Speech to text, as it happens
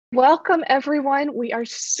Welcome, everyone. We are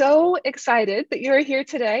so excited that you're here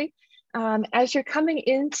today. As you're coming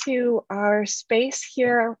into our space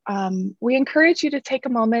here, we encourage you to take a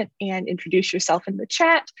moment and introduce yourself in the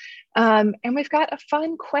chat. And we've got a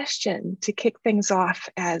fun question to kick things off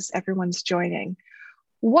as everyone's joining.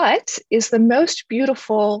 What is the most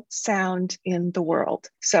beautiful sound in the world?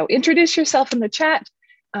 So introduce yourself in the chat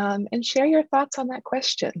and share your thoughts on that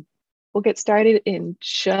question. We'll get started in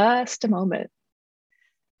just a moment.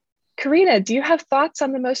 Karina, do you have thoughts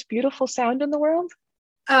on the most beautiful sound in the world?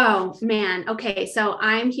 Oh, man. Okay. So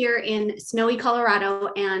I'm here in snowy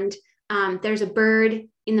Colorado, and there's a bird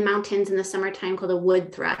in the mountains in the summertime called a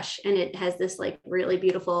wood thrush. And it has this like really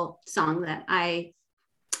beautiful song that I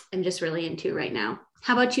am just really into right now.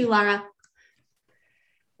 How about you, Lara?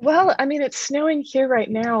 Well, I mean, it's snowing here right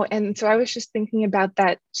now. And so I was just thinking about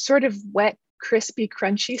that sort of wet, crispy,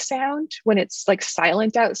 crunchy sound when it's like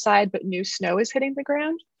silent outside, but new snow is hitting the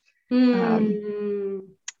ground.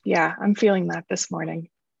 Yeah, I'm feeling that this morning.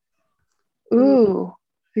 Ooh,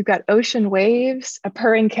 we've got ocean waves, a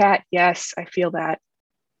purring cat. Yes, I feel that.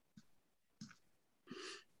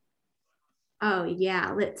 Oh,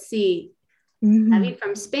 yeah. Let's see. Heavy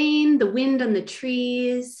from Spain, the wind on the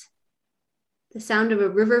trees, the sound of a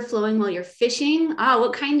river flowing while you're fishing. Oh,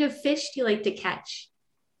 what kind of fish do you like to catch?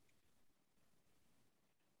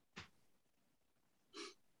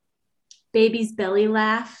 Baby's belly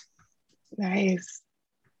laugh. Nice.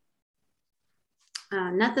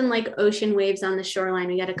 Nothing like ocean waves on the shoreline.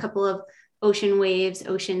 We got a couple of ocean waves,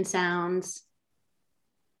 ocean sounds.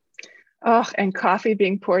 Oh, and coffee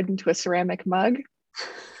being poured into a ceramic mug.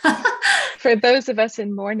 For those of us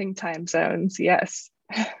in morning time zones, yes.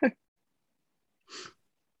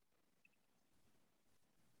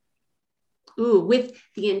 Ooh, with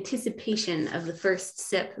the anticipation of the first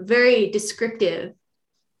sip. Very descriptive.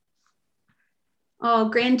 Oh,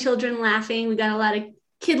 grandchildren laughing. We got a lot of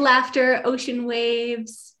kid laughter, ocean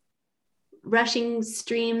waves, rushing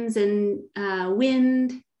streams, and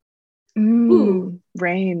wind. Ooh.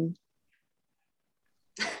 Rain.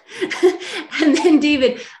 And then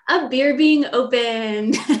David, a beer being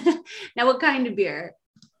opened. Now, what kind of beer?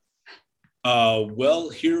 Well,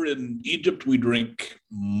 here in Egypt, we drink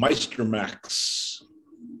Meister Max.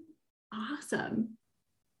 Awesome.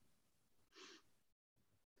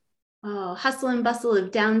 Oh, hustle and bustle of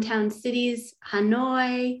downtown cities,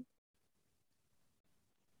 Hanoi.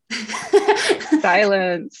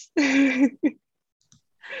 Silence. See,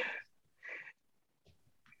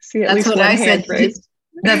 that's what I said.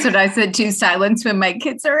 That's what I said too. Silence when my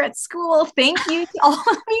kids are at school. Thank you to all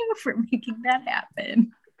of you for making that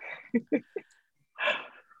happen.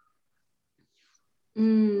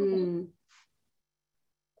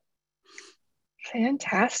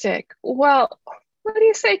 Fantastic. Well, what do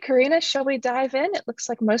you say, Karina? Shall we dive in? It looks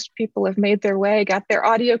like most people have made their way, got their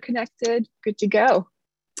audio connected, good to go.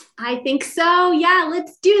 I think so. Yeah,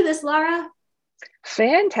 let's do this, Laura.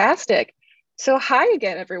 Fantastic. So hi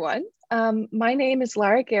again, everyone. My name is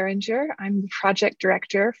Lara Geringer. I'm the project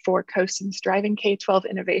director for CoSN's Driving K-12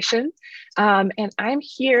 Innovation. And I'm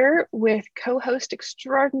here with co-host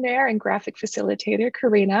extraordinaire and graphic facilitator,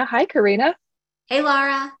 Karina. Hi, Karina. Hey,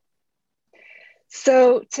 Lara.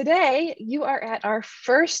 So today you are at our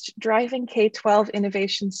first Driving K-12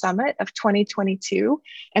 Innovation Summit of 2022.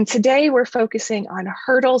 And today we're focusing on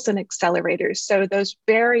hurdles and accelerators. So those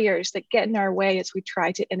barriers that get in our way as we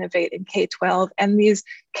try to innovate in K-12 and these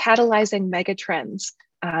catalyzing megatrends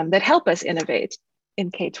that help us innovate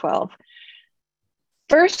in K-12.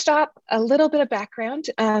 First up, a little bit of background.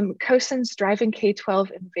 CoSN's Driving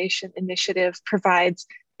K-12 Innovation Initiative provides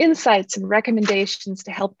insights and recommendations to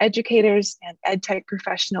help educators and EdTech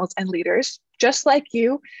professionals and leaders, just like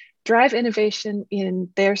you, drive innovation in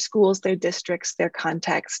their schools, their districts, their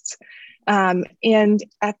contexts. And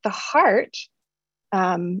at the heart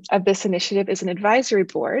of this initiative is an advisory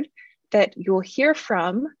board that you'll hear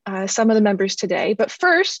from some of the members today. But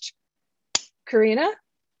first, Karina.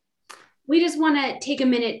 We just want to take a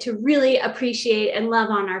minute to really appreciate and love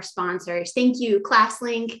on our sponsors. Thank you,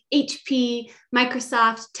 ClassLink, HP,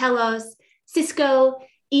 Microsoft, Telos, Cisco,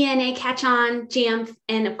 ENA Catch-On, Jamf,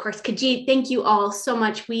 and of course, Khajiit. Thank you all so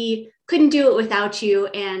much. We couldn't do it without you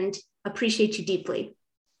and appreciate you deeply.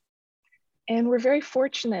 And we're very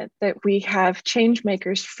fortunate that we have change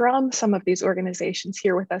makers from some of these organizations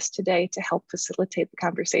here with us today to help facilitate the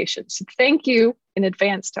conversation. So thank you in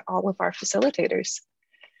advance to all of our facilitators.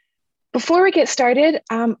 Before we get started,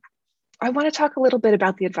 I want to talk a little bit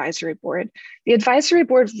about the advisory board. The advisory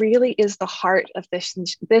board really is the heart of this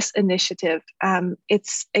initiative.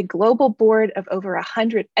 It's a global board of over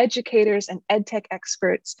 100 educators and EdTech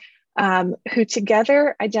experts who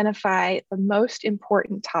together identify the most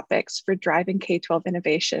important topics for driving K-12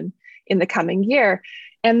 innovation in the coming year.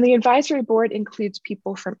 And the advisory board includes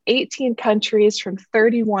people from 18 countries, from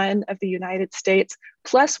 31 of the United States,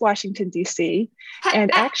 plus Washington, D.C.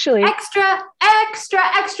 And actually—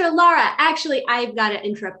 Extra, Laura. Actually, I've got to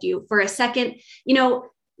interrupt you for a second. You know,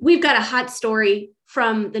 we've got a hot story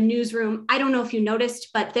from the newsroom. I don't know if you noticed,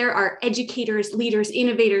 but there are educators, leaders,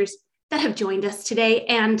 innovators that have joined us today,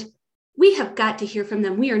 and we have got to hear from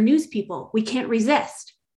them. We are news people. We can't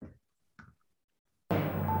resist.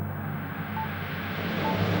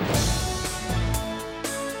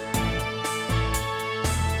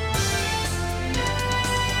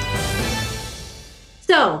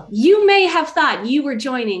 So you may have thought you were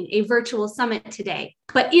joining a virtual summit today,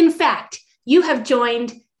 but in fact, you have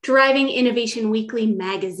joined Driving Innovation Weekly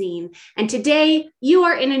magazine. And today you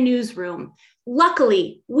are in a newsroom.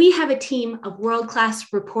 Luckily, we have a team of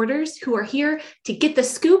world-class reporters who are here to get the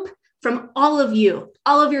scoop from all of you,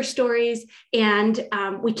 all of your stories, and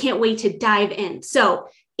we can't wait to dive in. So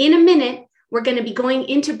in a minute, we're going to be going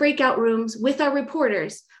into breakout rooms with our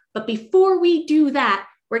reporters. But before we do that,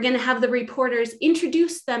 we're going to have the reporters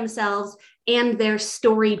introduce themselves and their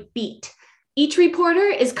story beat. Each reporter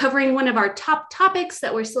is covering one of our top topics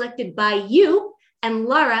that were selected by you, and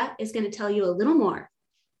Laura is going to tell you a little more.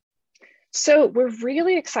 So we're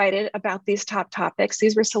really excited about these top topics.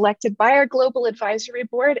 These were selected by our global advisory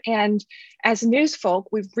board. And as news folk,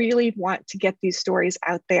 we really want to get these stories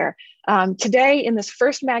out there. Today, in this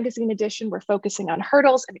first magazine edition, we're focusing on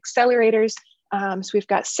hurdles and accelerators. So we've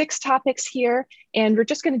got 6 topics here, and we're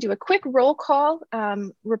just going to do a quick roll call.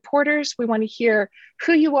 Reporters, we want to hear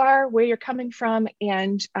who you are, where you're coming from,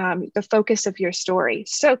 and the focus of your story.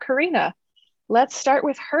 So Karina, let's start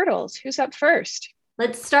with hurdles. Who's up first?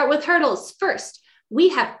 Let's start with hurdles first. We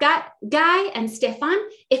have got Guy and Stefan.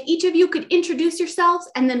 If each of you could introduce yourselves,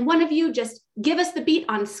 and then one of you just give us the beat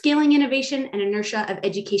on scaling innovation and inertia of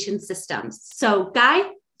education systems. So Guy?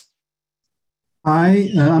 Hi,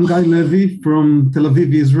 I'm Guy Levy from Tel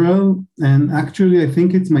Aviv, Israel. And actually, I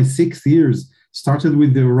think it's my 6th years. Started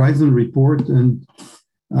with the Horizon report and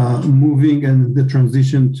moving and the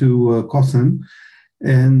transition to CoSN.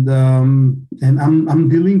 And I'm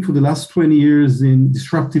dealing for the last 20 years in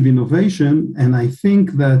disruptive innovation. And I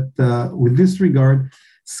think that with this regard,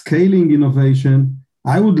 scaling innovation,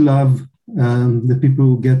 I would love the people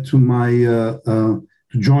who get to my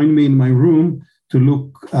to join me in my room to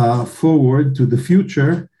look forward to the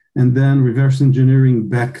future and then reverse engineering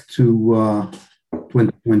back to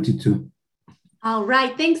 2022. All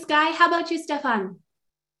right, thanks, Guy. How about you, Stefan?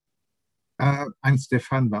 I'm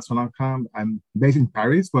Stefan Vincent-Lancamp. I'm based in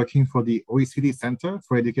Paris, working for the OECD Center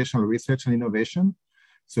for Educational Research and Innovation.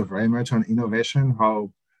 So very much on innovation,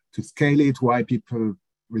 how to scale it, why people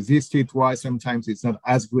resist it, why sometimes it's not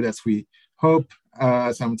as good as we hope.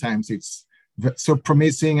 Sometimes it's so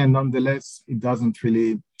promising and nonetheless, it doesn't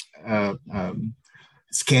really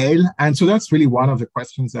scale. And so that's really one of the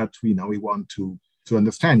questions that we want to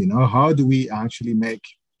understand, how do we actually make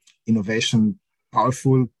innovation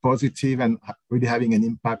powerful, positive, and really having an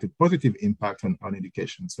impact, a positive impact on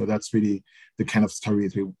education. So that's really the kind of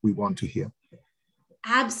stories we want to hear.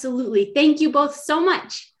 Absolutely. Thank you both so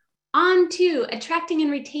much. On to attracting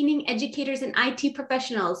and retaining educators and IT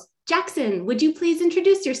professionals. Jackson, would you please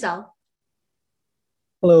introduce yourself?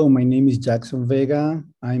 Hello, my name is Jackson Vega.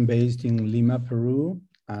 I'm based in Lima, Peru,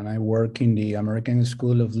 and I work in the American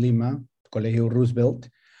School of Lima, Colegio Roosevelt.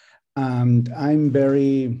 And I'm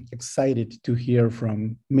very excited to hear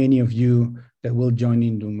from many of you that will join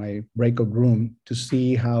into my breakout room to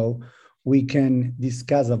see how we can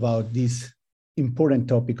discuss about this important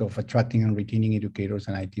topic of attracting and retaining educators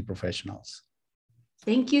and IT professionals.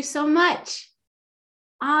 Thank you so much.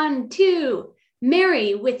 On to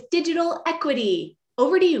Mary with Digital Equity.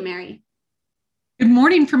 Over to you, Mary. Good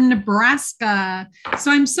morning from Nebraska.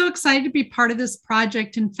 So I'm so excited to be part of this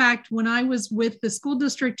project. In fact, when I was with the school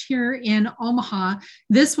district here in Omaha,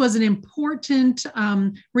 this was an important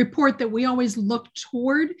report that we always look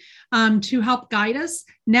toward to help guide us.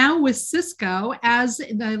 Now with Cisco as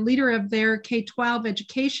the leader of their K-12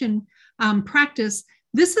 education practice,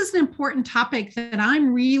 this is an important topic that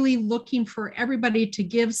I'm really looking for everybody to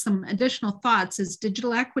give some additional thoughts is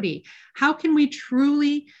digital equity. How can we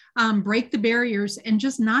truly break the barriers and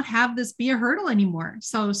just not have this be a hurdle anymore?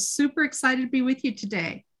 So super excited to be with you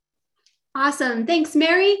today. Awesome. Thanks,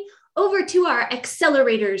 Mary. Over to our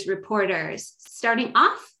Accelerators reporters. Starting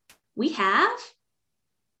off, we have,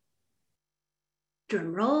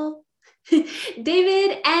 drum roll,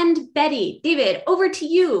 David and Betty. David, over to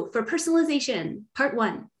you for personalization, part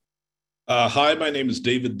 1. Hi, my name is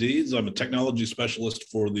David Dees. I'm a technology specialist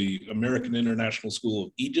for the American International School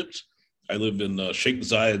of Egypt. I live in Sheikh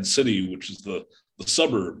Zayed City, which is the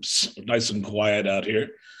suburbs, nice and quiet out here.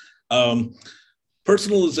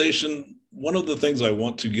 Personalization, one of the things I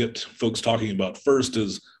want to get folks talking about first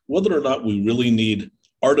is whether or not we really need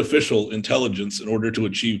artificial intelligence in order to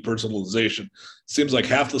achieve personalization. It seems like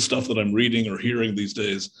half the stuff that I'm reading or hearing these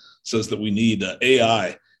days says that we need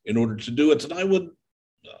AI in order to do it. And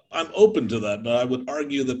I'm open to that, but I would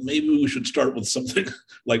argue that maybe we should start with something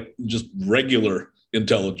like just regular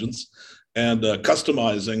intelligence and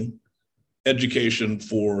customizing education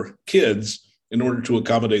for kids in order to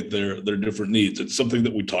accommodate their different needs. It's something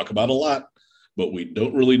that we talk about a lot, but we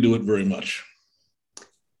don't really do it very much.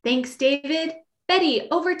 Thanks, David. Betty,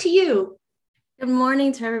 over to you. Good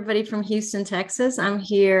morning to everybody from Houston, Texas. I'm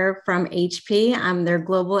here from HP. I'm their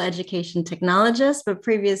global education technologist, but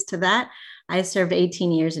previous to that, I served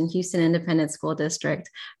 18 years in Houston Independent School District.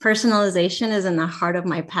 Personalization is in the heart of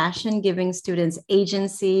my passion, giving students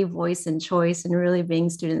agency, voice, and choice, and really being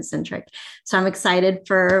student-centric. So I'm excited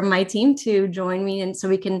for my team to join me, and so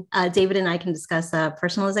we can, David and I can discuss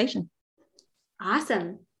personalization.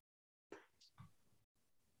 Awesome.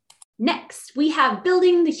 Next, we have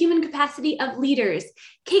building the human capacity of leaders.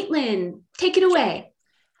 Caitlin, take it away.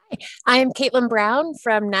 I am Caitlin Brown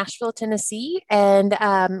from Nashville, Tennessee, and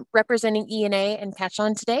representing ENA and Catch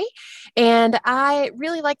On today. And I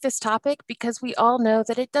really like this topic because we all know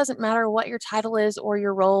that it doesn't matter what your title is or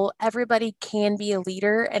your role, everybody can be a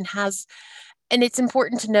leader and it's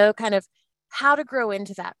important to know kind of how to grow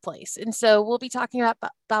into that place. And so we'll be talking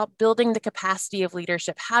about building the capacity of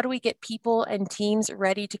leadership. How do we get people and teams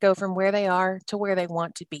ready to go from where they are to where they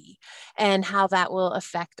want to be, and how that will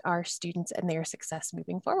affect our students and their success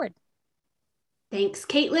moving forward. Thanks,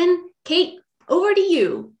 Caitlin. Kate, over to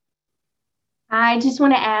you. I just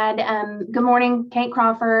want to add, good morning, Kate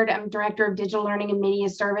Crawford. I'm Director of Digital Learning and Media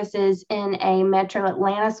Services in a Metro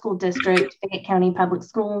Atlanta School District, Fayette County Public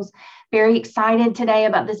Schools. Very excited today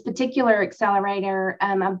about this particular accelerator.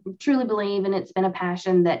 I truly believe, and it's been a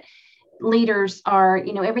passion, that leaders are,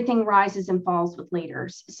 everything rises and falls with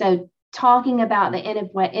leaders. So talking about the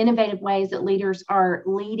innovative ways that leaders are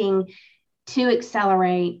leading to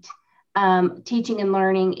accelerate teaching and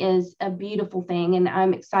learning is a beautiful thing, and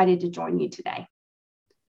I'm excited to join you today.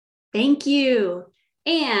 Thank you.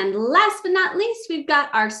 And last but not least, we've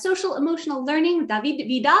got our social emotional learning, David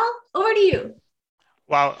Vidal. Over to you.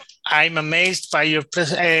 Wow, I'm amazed by your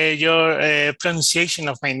pronunciation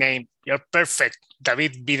of my name. You're perfect,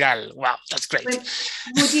 David Vidal. Wow, that's great.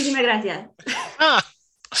 Muchísimas gracias.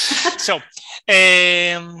 So,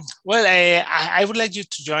 I would like you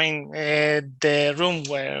to join the room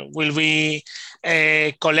where we'll be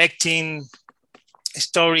collecting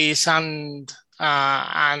stories and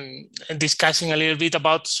discussing a little bit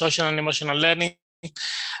about social and emotional learning.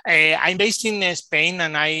 I'm based in Spain,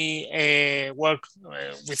 and I work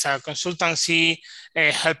with a consultancy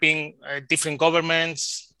helping different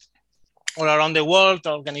governments all around the world,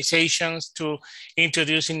 organizations, to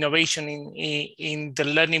introduce innovation in the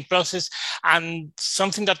learning process. And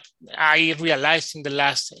something that I realized in the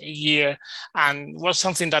last year, and was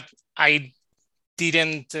something that I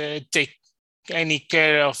didn't take any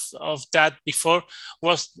care of that before,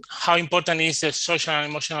 was how important is the social and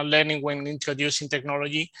emotional learning when introducing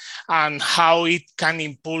technology, and how it can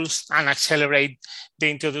impulse and accelerate the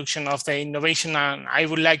introduction of the innovation. And I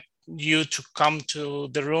would like you to come to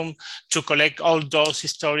the room to collect all those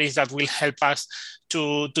stories that will help us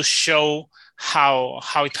to show how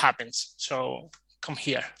it happens. So come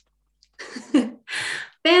here.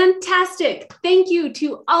 Fantastic. Thank you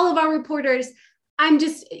to all of our reporters. I'm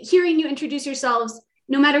just hearing you introduce yourselves.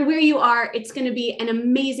 No matter where you are, it's going to be an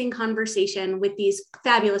amazing conversation with these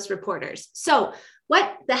fabulous reporters. So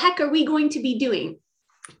what the heck are we going to be doing?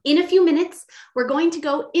 In a few minutes, we're going to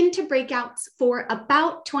go into breakouts for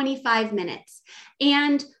about 25 minutes.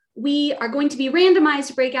 And we are going to be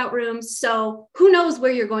randomized breakout rooms. So who knows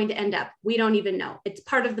where you're going to end up? We don't even know. It's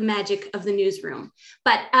part of the magic of the newsroom.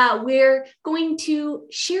 But we're going to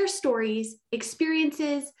share stories,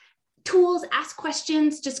 experiences, tools, ask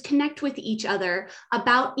questions, just connect with each other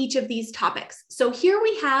about each of these topics. So here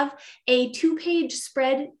we have a 2-page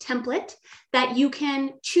spread template that you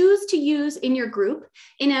can choose to use in your group.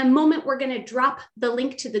 In a moment, we're going to drop the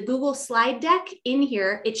link to the Google slide deck in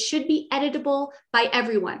here. It should be editable by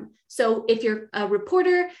everyone. So if you're a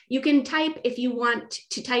reporter, you can type. If you want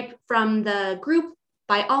to type from the group,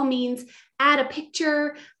 by all means, add a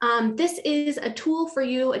picture. This is a tool for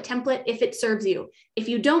you, a template, if it serves you. If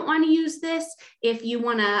you don't want to use this, if you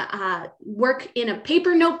want to work in a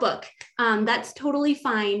paper notebook, that's totally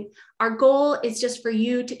fine. Our goal is just for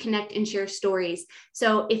you to connect and share stories.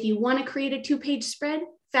 So if you want to create a 2-page spread,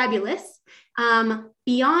 fabulous.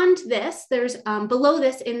 Beyond this, there's below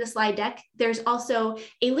this in the slide deck, there's also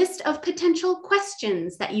a list of potential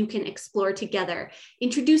questions that you can explore together.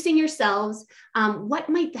 Introducing yourselves, what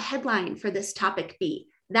might the headline for this topic be?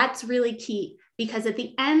 That's really key, because at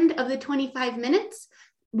the end of the 25 minutes,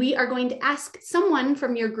 we are going to ask someone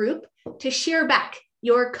from your group to share back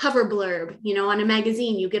your cover blurb. You know, on a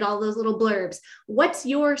magazine, you get all those little blurbs. What's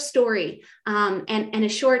your story? And a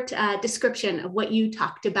short description of what you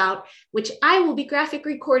talked about, which I will be graphic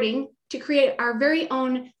recording to create our very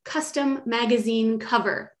own custom magazine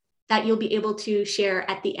cover that you'll be able to share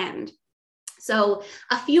at the end. So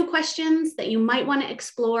a few questions that you might want to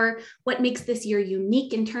explore. What makes this year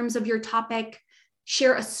unique in terms of your topic?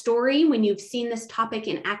 Share a story when you've seen this topic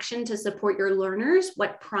in action to support your learners.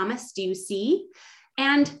 What promise do you see?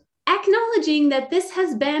 And acknowledging that this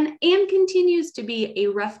has been and continues to be a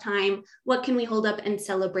rough time, what can we hold up and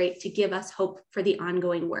celebrate to give us hope for the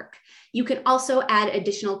ongoing work? You can also add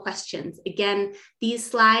additional questions. Again, these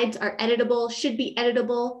slides are editable, should be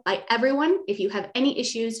editable by everyone. If you have any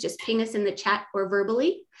issues, just ping us in the chat or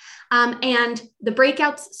verbally. And the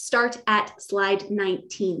breakouts start at slide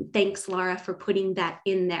 19. Thanks, Laura, for putting that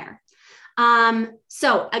in there.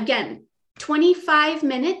 So again, 25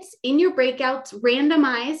 minutes in your breakouts,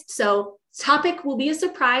 randomized. So topic will be a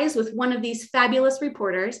surprise with one of these fabulous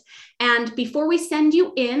reporters. And before we send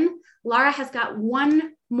you in, Laura has got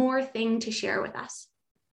one more thing to share with us.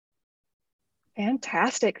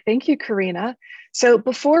 Fantastic. Thank you, Karina. So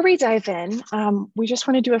before we dive in, we just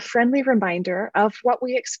want to do a friendly reminder of what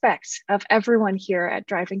we expect of everyone here at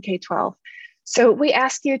Driving K-12. So we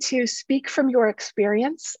ask you to speak from your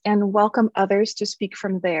experience and welcome others to speak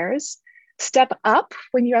from theirs. Step up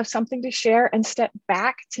when you have something to share and step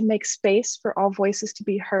back to make space for all voices to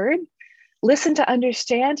be heard. Listen to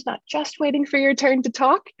understand, not just waiting for your turn to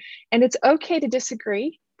talk. And it's okay to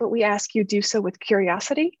disagree, but we ask you do so with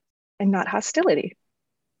curiosity and not hostility.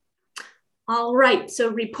 All right, so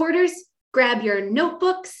reporters, grab your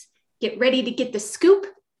notebooks, get ready to get the scoop.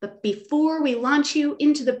 But before we launch you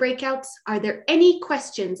into the breakouts, are there any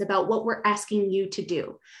questions about what we're asking you to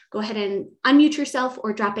do? Go ahead and unmute yourself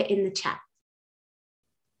or drop it in the chat.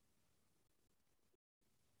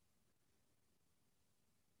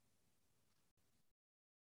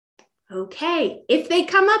 Okay, if they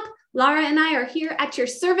come up, Laura and I are here at your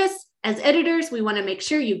service. As editors, we want to make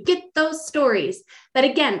sure you get those stories. But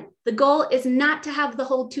again, the goal is not to have the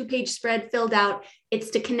whole 2-page spread filled out. It's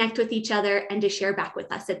to connect with each other and to share back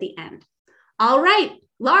with us at the end. All right,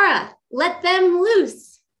 Laura, let them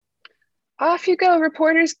loose. Off you go,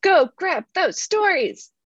 reporters. Go grab those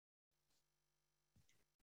stories.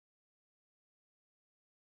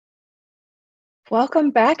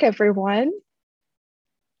 Welcome back, everyone.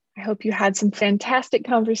 I hope you had some fantastic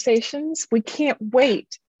conversations. We can't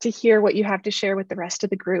wait to hear what you have to share with the rest of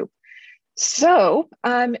the group. So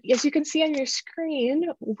as you can see on your screen,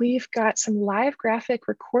 we've got some live graphic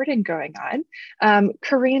recording going on.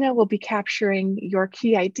 Karina will be capturing your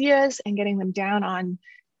key ideas and getting them down on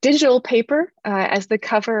digital paper as the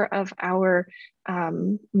cover of our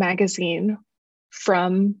magazine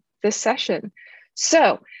from this session.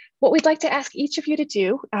 So what we'd like to ask each of you to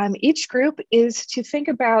do, each group, is to think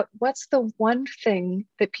about what's the one thing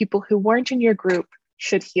that people who weren't in your group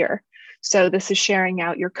should hear. So this is sharing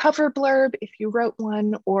out your cover blurb, if you wrote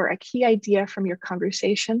one, or a key idea from your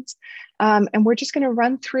conversations. And we're just going to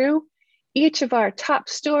run through each of our top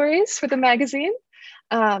stories for the magazine,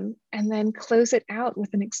 and then close it out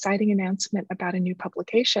with an exciting announcement about a new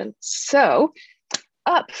publication. So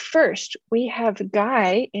up first, we have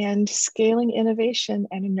Guy and scaling innovation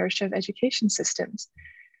and inertia of education systems.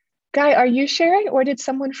 Guy, are you sharing, or did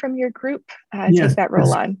someone from your group take that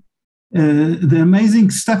role on? The amazing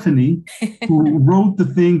Stephanie, who wrote the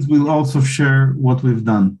things, will also share what we've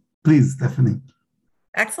done. Please, Stephanie.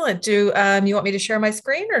 Excellent. Do you want me to share my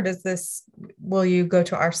screen, or will you go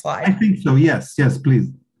to our slide? I think so. Yes, please.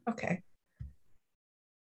 Okay.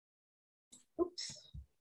 Oops.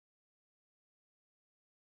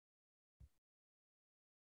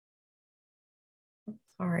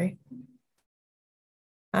 Sorry.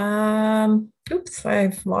 Oops,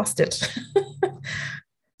 I've lost it.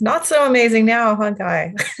 Not so amazing now, huh,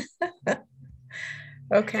 Guy?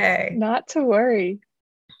 Okay. Not to worry.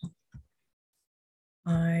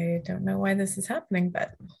 I don't know why this is happening,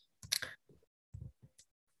 but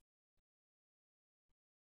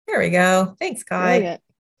there we go. Thanks, Guy. Brilliant.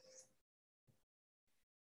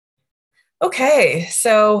 Okay,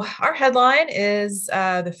 so our headline is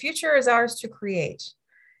The Future is Ours to Create.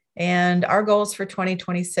 And our goals for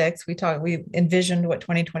 2026, we envisioned what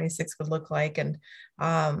 2026 would look like. And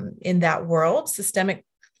in that world, systemic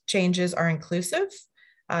changes are inclusive,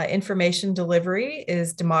 information delivery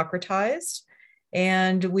is democratized,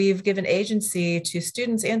 and we've given agency to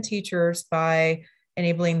students and teachers by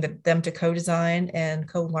enabling them to co-design and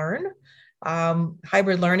co-learn.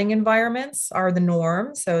 Hybrid learning environments are the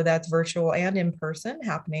norm, so that's virtual and in-person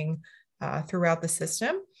happening throughout the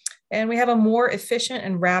system. And we have a more efficient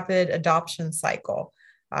and rapid adoption cycle.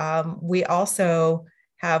 We also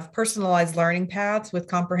have personalized learning paths with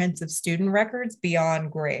comprehensive student records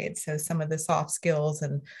beyond grades. So some of the soft skills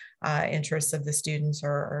and interests of the students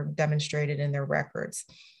are demonstrated in their records.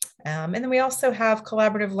 And then we also have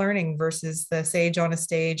collaborative learning versus the Sage on a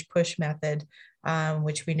Stage push method,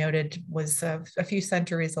 which we noted was a few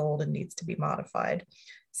centuries old and needs to be modified.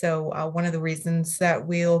 So one of the reasons that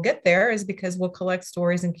we'll get there is because we'll collect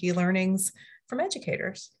stories and key learnings from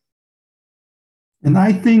educators. And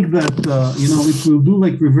I think that, if we'll do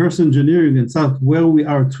like reverse engineering and stuff where we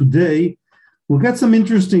are today, we'll get some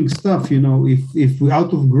interesting stuff. If we're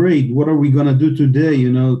out of grade, what are we going to do today,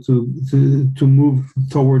 to move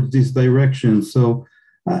towards this direction? So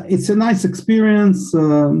it's a nice experience.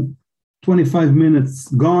 25 minutes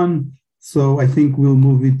gone. So I think we'll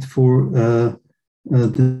move it for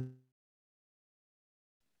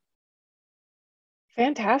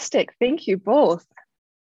Fantastic. Thank you both.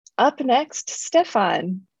 Up next,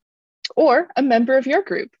 Stefan, or a member of your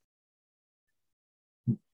group.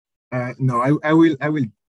 No, I will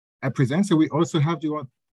present. So we also have, do you want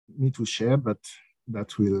me to share, but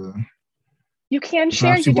that will... You can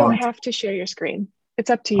share, you don't have to share your screen.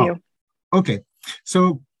 It's up to you. Okay,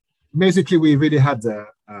 so basically we really had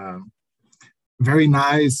a very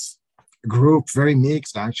nice group, very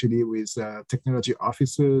mixed actually, with technology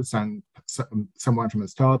officers and someone from a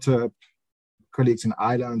startup, colleagues in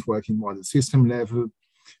Ireland working more at the system level.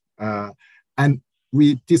 And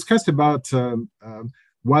we discussed about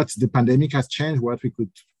what the pandemic has changed, what we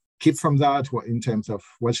could keep from that, what, in terms of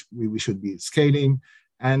what we should be scaling.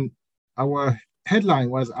 And our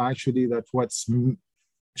headline was actually that what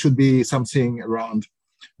should be something around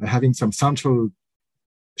having some central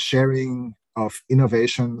sharing of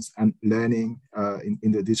innovations and learning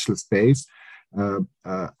in the digital space.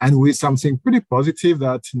 And with something pretty positive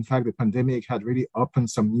that, in fact, the pandemic had really opened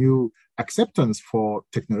some new acceptance for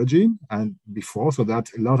technology and before, so that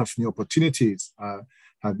a lot of new opportunities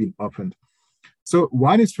have been opened. So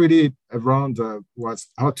one is really around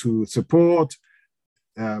how to support,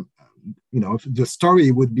 the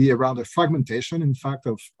story would be around the fragmentation, in fact,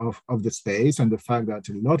 of the space, and the fact that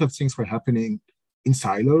a lot of things were happening in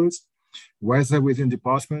silos, whether within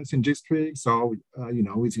departments in districts or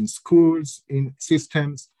within schools, in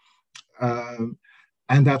systems. And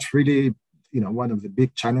that really, one of the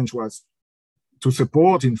big challenge was to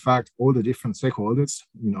support, in fact, all the different stakeholders,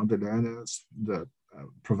 the learners, the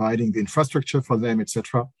providing the infrastructure for them,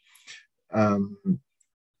 etc.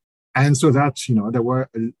 And so that, there were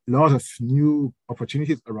a lot of new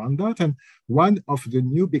opportunities around that. And one of the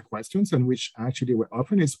new big questions, and which actually were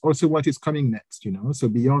open, is also what is coming next, So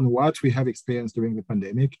beyond what we have experienced during the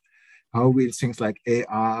pandemic, how will things like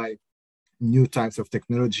AI, new types of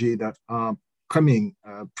technology that are coming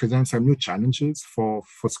present some new challenges for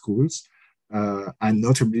schools, and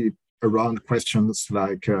notably around questions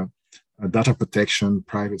like data protection,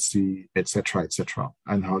 privacy, etc.,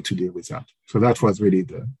 and how to deal with that. So that was really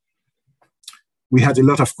we had a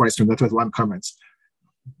lot of questions. That was one comment.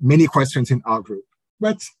 Many questions in our group,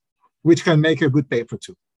 but which can make a good paper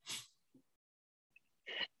too.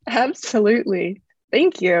 Absolutely.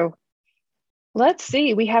 Thank you. Let's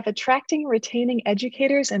see. We have attracting, retaining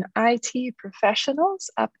educators and IT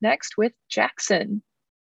professionals up next with Jackson,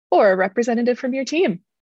 or a representative from your team.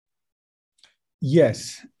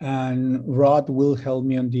 Yes, and Rod will help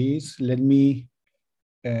me on this. Let me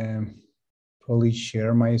probably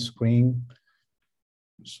share my screen.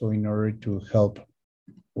 So in order to help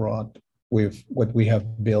Rod with what we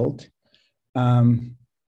have built. Rod,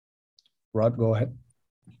 go ahead.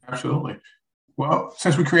 Absolutely. Well,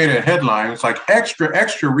 since we created a headline, it's like extra,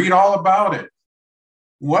 read all about it.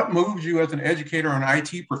 What moves you as an educator or an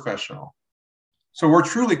IT professional? So we're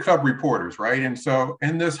truly cub reporters, right? And so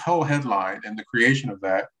in this whole headline and the creation of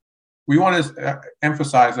that, we want to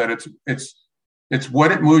emphasize that it's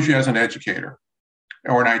what it moves you as an educator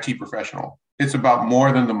or an IT professional. It's about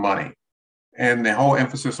more than the money. And the whole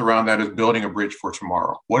emphasis around that is building a bridge for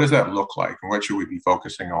tomorrow. What does that look like? And what should we be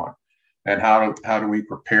focusing on? And how do we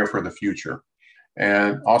prepare for the future?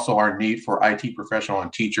 And also our need for IT professional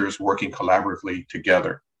and teachers working collaboratively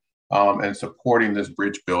together and supporting this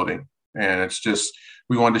bridge building. And it's just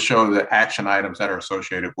we wanted to show the action items that are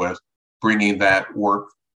associated with bringing that work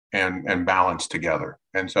and balance together.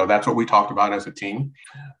 And so that's what we talked about as a team.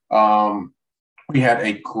 We had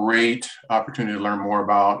a great opportunity to learn more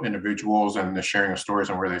about individuals and the sharing of stories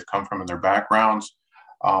and where they've come from and their backgrounds.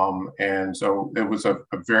 And so it was a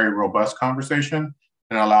very robust conversation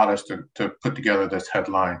and allowed us to put together this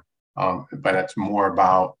headline. But it's more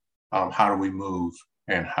about how do we move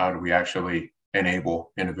and how do we actually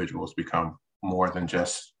enable individuals to become more than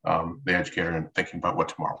just the educator and thinking about what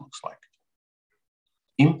tomorrow looks like.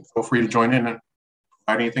 Team, feel free to join in and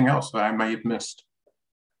provide anything else that I may have missed.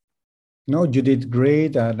 No, you did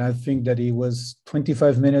great. And I think that it was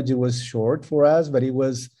 25 minutes. It was short for us, but it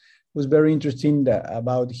was very interesting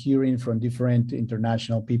about hearing from different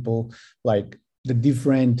international people, like the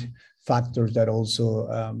different factors that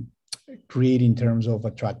also create in terms of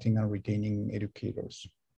attracting and retaining educators.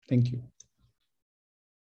 Thank you.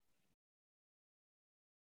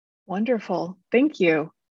 Wonderful. Thank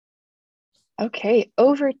you. Okay,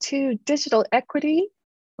 over to digital equity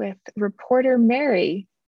with reporter Mary.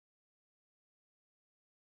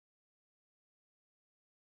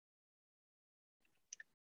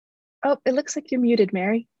 Oh, it looks like you're muted,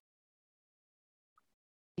 Mary.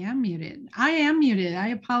 I am muted. I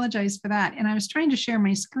apologize for that. And I was trying to share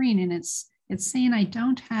my screen and it's saying I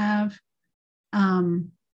don't have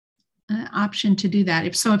an option to do that.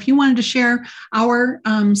 If you wanted to share our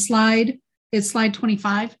slide, it's slide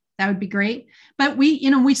 25. That would be great. But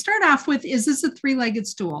we start off with, is this a three-legged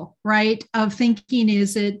stool, right? Of thinking,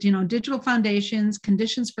 is it, digital foundations,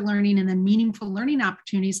 conditions for learning, and then meaningful learning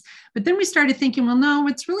opportunities. But then we started thinking, well, no,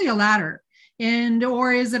 it's really a ladder.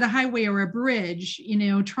 Or is it a highway or a bridge,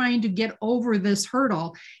 trying to get over this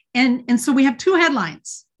hurdle? And so we have two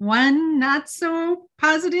headlines. One not so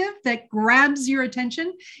positive that grabs your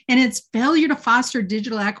attention, and it's failure to foster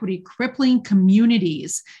digital equity, crippling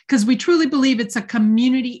communities, because we truly believe it's a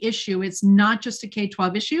community issue. It's not just a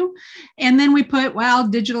K-12 issue. And then we put, well,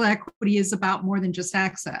 digital equity is about more than just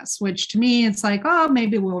access, which to me, it's like, oh,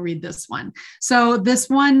 maybe we'll read this one. So this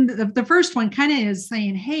one, the first one kind of is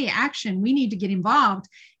saying, hey, action, we need to get involved.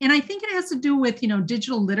 And I think it has to do with,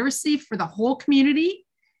 digital literacy for the whole community,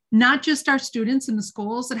 not just our students in the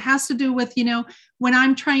schools. It has to do with, when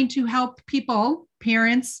I'm trying to help people,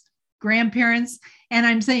 parents, grandparents, and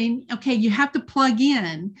I'm saying, okay, you have to plug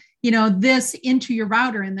in, this into your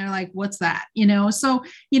router. And they're like, what's that? So,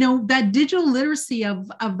 that digital literacy of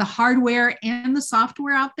the hardware and the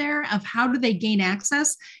software out there, of how do they gain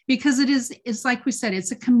access? Because it's like we said,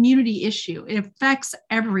 it's a community issue. It affects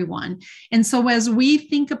everyone. And so as we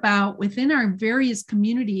think about within our various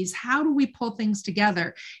communities, how do we pull things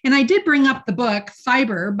together? And I did bring up the book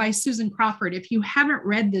Fiber by Susan Crawford. If you haven't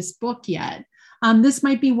read this book yet, this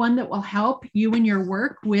might be one that will help you in your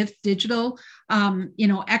work with digital,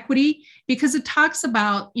 equity, because it talks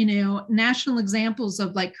about, national examples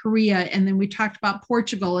of like Korea, and then we talked about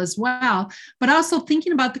Portugal as well, but also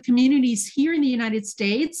thinking about the communities here in the United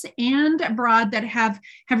States and abroad that have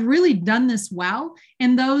really done this well,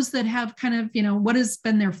 and those that have kind of, what has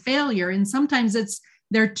been their failure. And sometimes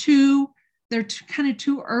they're kind of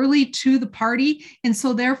too early to the party. And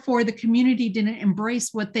so therefore the community didn't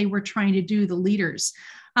embrace what they were trying to do, the leaders.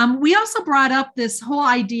 We also brought up this whole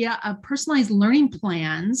idea of personalized learning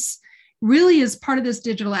plans really as part of this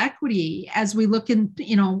digital equity as we look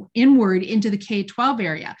inward into the K-12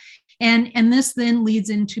 area. And this then leads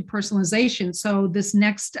into personalization. So this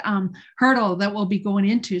next hurdle that we'll be going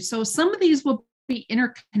into. So some of these will be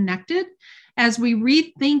interconnected as we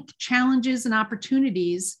rethink challenges and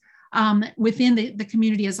opportunities within the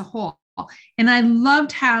community as a whole. And I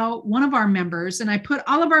loved how one of our members, and I put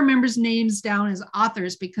all of our members' names down as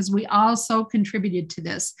authors because we also contributed to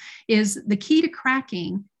this, is the key to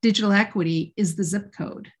cracking digital equity is the zip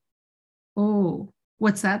code. Oh,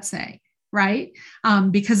 what's that say? Right?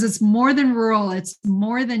 Because it's more than rural, it's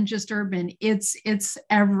more than just urban, it's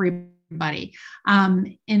everybody.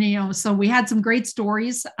 So we had some great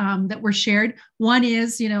stories that were shared. One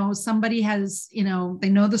is, somebody has, they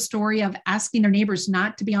know the story of asking their neighbors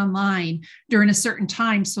not to be online during a certain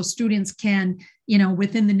time so students can,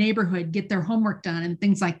 within the neighborhood get their homework done and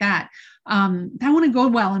things like that. That wouldn't go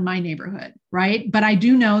well in my neighborhood, right? But I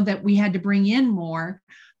do know that we had to bring in more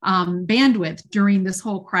bandwidth during this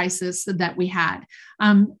whole crisis that we had.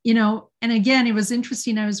 And again, it was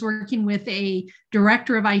interesting. I was working with a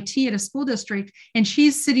director of IT at a school district, and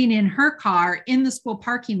she's sitting in her car in the school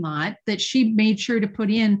parking lot that she made sure to put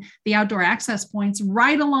in the outdoor access points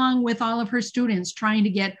right along with all of her students trying to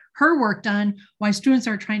get her work done while students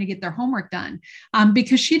are trying to get their homework done,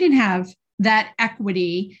 because she didn't have that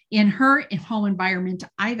equity in her home environment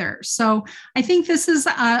either. So I think this is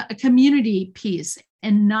a community piece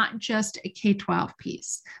and not just a K-12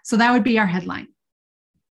 piece. So that would be our headline.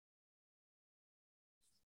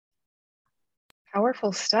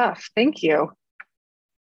 Powerful stuff. Thank you.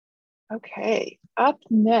 Okay, up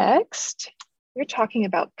next, we're talking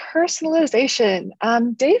about personalization.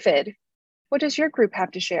 David, what does your group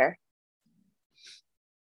have to share?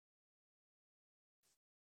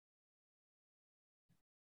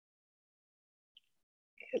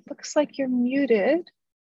 It looks like you're muted.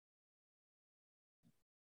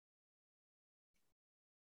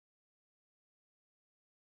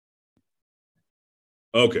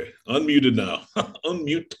 Okay, unmuted now.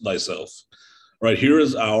 Unmute thyself. All right, here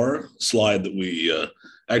is our slide that we,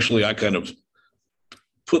 actually, I kind of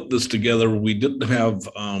put this together. We didn't have,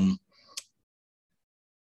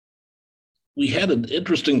 we had an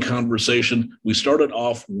interesting conversation. We started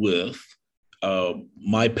off with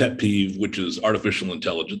my pet peeve, which is artificial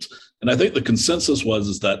intelligence. And I think the consensus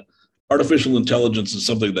is that artificial intelligence is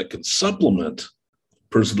something that can supplement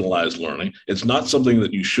personalized learning. It's not something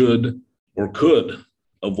that you should or could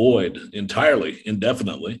avoid entirely,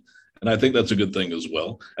 indefinitely. And I think that's a good thing as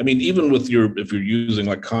well. I mean, even with if you're using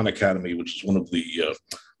like Khan Academy, which is one of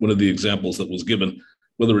the examples that was given,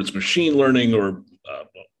 whether it's machine learning or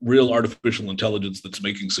real artificial intelligence that's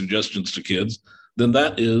making suggestions to kids, then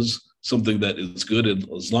that is something that is good,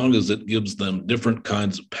 as long as it gives them different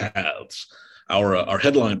kinds of paths. Our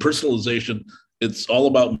headline, personalization, it's all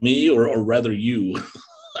about me or rather you.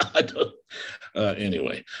 I don't,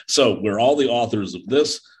 anyway, so we're all the authors of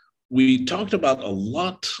this. We talked about a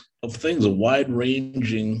lot of things, a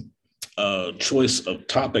wide-ranging choice of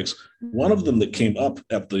topics. One of them that came up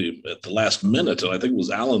at the last minute, and I think it was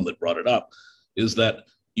Alan that brought it up, is that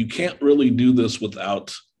you can't really do this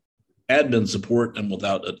without admin support and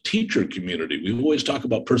without a teacher community. We always talk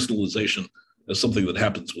about personalization as something that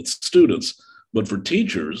happens with students, but for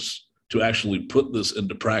teachers to actually put this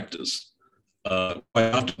into practice,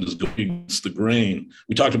 quite often is going against the grain.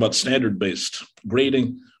 We talked about standard-based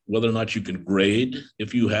grading, whether or not you can grade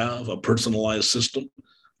if you have a personalized system.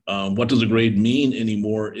 What does a grade mean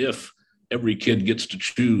anymore if every kid gets to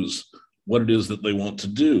choose what it is that they want to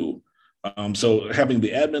do? So having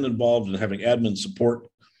the admin involved and having admin support,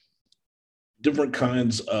 different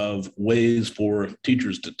kinds of ways for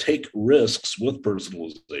teachers to take risks with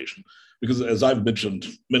personalization. Because as I've mentioned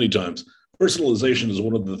many times, personalization is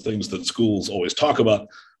one of the things that schools always talk about,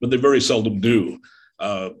 but they very seldom do.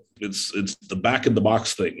 It's the back in the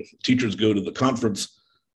box thing. Teachers go to the conference,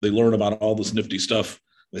 they learn about all this nifty stuff.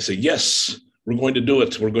 They say, yes, we're going to do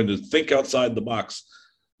it. We're going to think outside the box.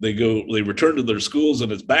 They return to their schools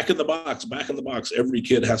and it's back in the box, back in the box. Every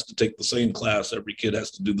kid has to take the same class. Every kid has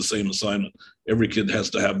to do the same assignment. Every kid has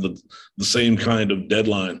to have the same kind of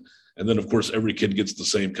deadline. And then, of course, every kid gets the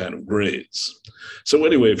same kind of grades. So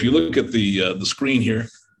anyway, if you look at the screen here,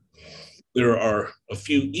 there are a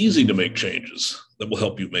few easy to make changes that will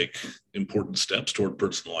help you make important steps toward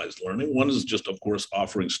personalized learning. One is just, of course,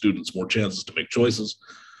 offering students more chances to make choices.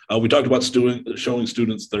 We talked about showing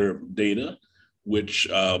students their data, which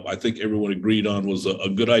I think everyone agreed on was a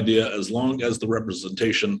good idea as long as the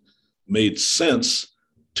representation made sense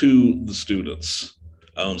to the students,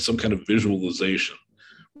 some kind of visualization.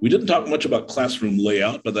 We didn't talk much about classroom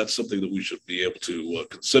layout, but that's something that we should be able to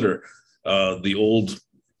consider. The old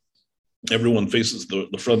everyone faces the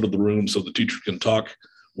front of the room so the teacher can talk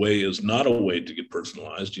way is not a way to get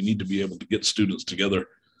personalized. You need to be able to get students together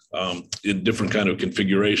in different kind of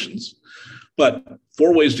configurations. But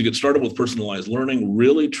 4 ways to get started with personalized learning: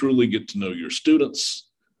 really, truly get to know your students.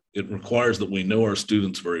 It requires that we know our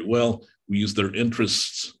students very well. We use their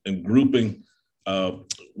interests and grouping.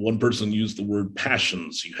 One person used the word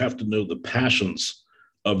passions. You have to know the passions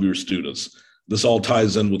of your students. This all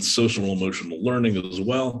ties in with social and emotional learning as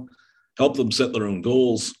well. Help them set their own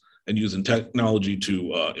goals and using technology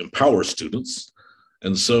to empower students.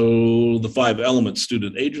 And so the 5 elements: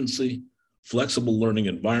 student agency, flexible learning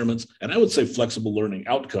environments, and I would say flexible learning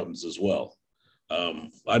outcomes as well.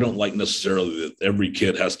 I don't like necessarily that every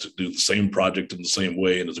kid has to do the same project in the same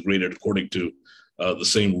way and is graded according to the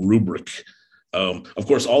same rubric. Of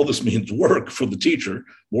course, all this means work for the teacher,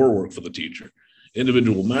 more work for the teacher.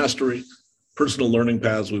 Individual mastery, personal learning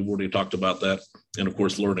paths, we've already talked about that. And of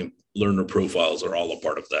course, learner profiles are all a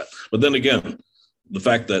part of that. But then again, the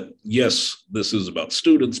fact that, yes, this is about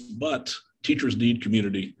students, but teachers need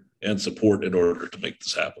community and support in order to make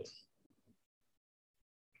this happen.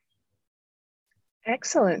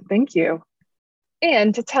 Excellent, thank you.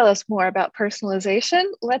 And to tell us more about personalization,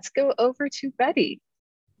 let's go over to Betty.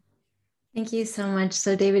 Thank you so much.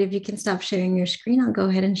 So David, if you can stop sharing your screen, I'll go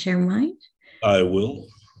ahead and share mine. I will.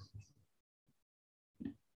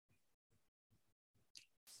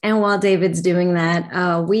 And while David's doing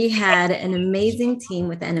that, we had an amazing team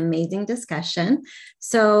with an amazing discussion.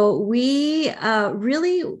 So we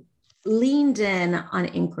really leaned in on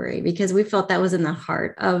inquiry because we felt that was in the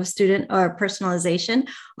heart of student or personalization.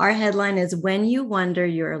 Our headline is "When You Wonder,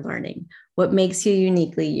 You're Learning. What makes you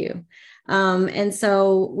uniquely you?" And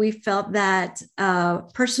so we felt that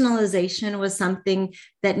personalization was something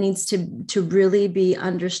that needs to really be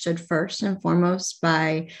understood first and foremost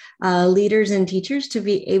by leaders and teachers to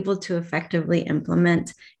be able to effectively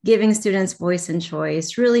implement, giving students voice and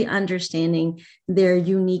choice, really understanding their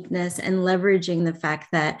uniqueness and leveraging the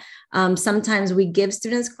fact that sometimes we give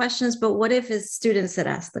students questions, but what if it's students that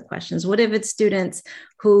ask the questions? What if it's students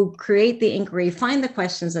who create the inquiry, find the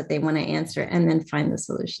questions that they want to answer, and then find the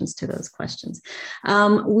solutions to those questions?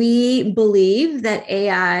 We believe that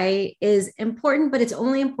AI is important, but it's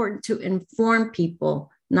only important to inform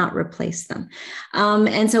people, not replace them.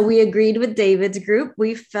 And so we agreed with David's group.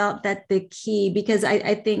 We felt that the key, because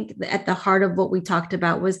I think at the heart of what we talked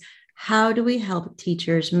about was how do we help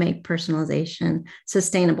teachers make personalization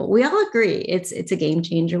sustainable? We all agree it's a game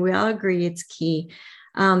changer. We all agree it's key.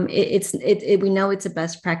 We know it's a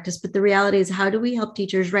best practice, but the reality is how do we help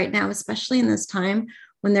teachers right now, especially in this time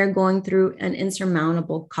when they're going through an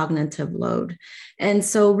insurmountable cognitive load? And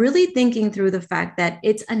so really thinking through the fact that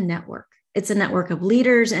it's a network. It's a network of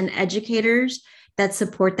leaders and educators that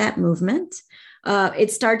support that movement.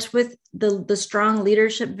 It starts with the strong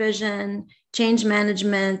leadership vision, change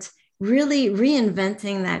management, really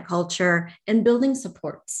reinventing that culture and building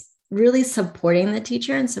supports, really supporting the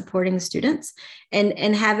teacher and supporting students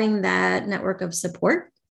and having that network of support.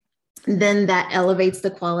 Then that elevates the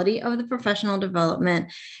quality of the professional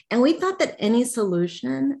development. And we thought that any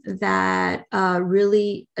solution that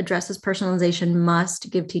really addresses personalization must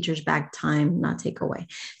give teachers back time, not take away.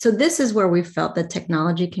 So this is where we felt that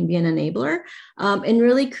technology can be an enabler in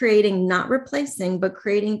really creating, not replacing, but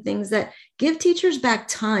creating things that give teachers back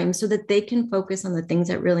time so that they can focus on the things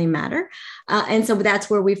that really matter. And so that's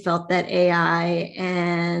where we felt that AI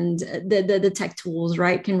and the tech tools,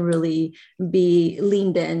 right, can really be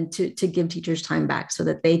leaned in to give teachers time back so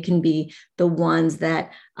that they can be the ones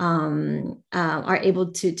that are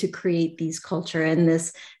able to create these culture and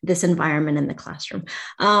this environment in the classroom.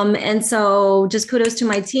 And so just kudos to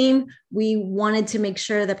my team. We wanted to make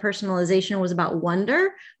sure that personalization was about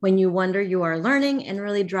wonder. When you wonder, you are learning, and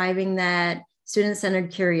really driving that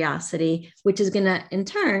student-centered curiosity, which is going to in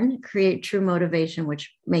turn create true motivation,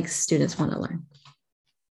 which makes students want to learn.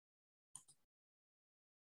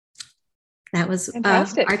 That was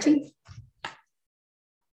fantastic. Our team.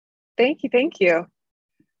 Thank you. Thank you.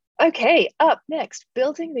 Okay, up next,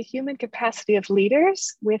 building the human capacity of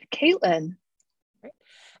leaders with Caitlin.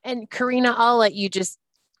 And Karina, I'll let you just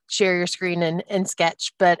share your screen and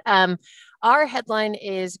sketch, but our headline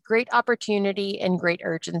is Great Opportunity and Great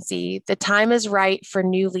Urgency. The time is right for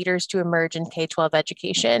new leaders to emerge in K-12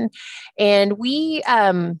 education. And we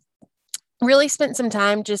really spent some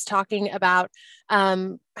time just talking about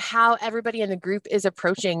how everybody in the group is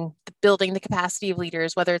approaching building the capacity of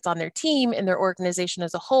leaders, whether it's on their team, in their organization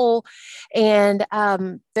as a whole. And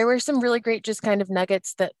there were some really great just kind of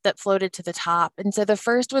nuggets that floated to the top. And so the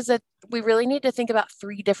first was that we really need to think about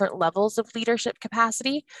 3 different levels of leadership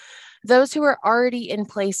capacity. Those who are already in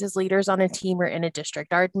place as leaders on a team or in a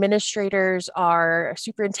district, our administrators, our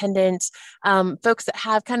superintendents, folks that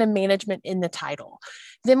have kind of management in the title.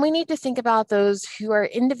 Then we need to think about those who are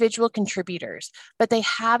individual contributors, but they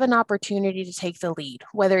have an opportunity to take the lead,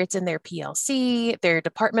 whether it's in their PLC, their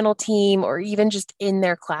departmental team, or even just in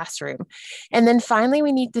their classroom. And then finally,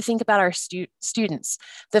 we need to think about our students,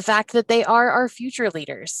 the fact that they are our future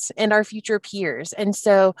leaders and our future peers. And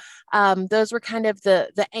so those were kind of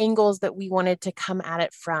the angles that we wanted to come at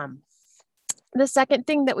it from. The second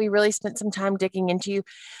thing that we really spent some time digging into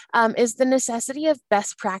is the necessity of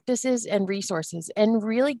best practices and resources, and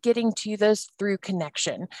really getting to those through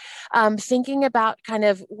connection. Thinking about kind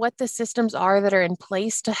of what the systems are that are in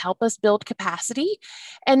place to help us build capacity.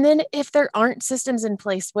 And then if there aren't systems in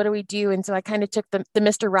place, what do we do? And so I kind of took the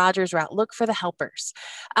Mr. Rogers route, look for the helpers.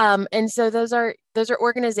 And so those are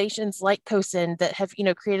organizations like CoSN that have,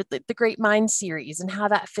 created the Great Minds series and how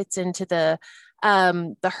that fits into the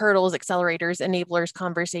the hurdles, accelerators, enablers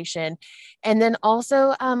conversation. And then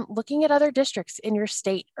also looking at other districts in your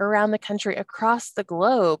state, around the country, across the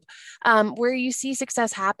globe, where you see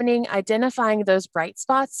success happening, identifying those bright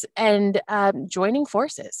spots and joining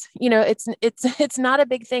forces. You know, it's not a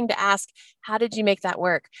big thing to ask, how did you make that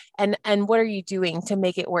work? And what are you doing to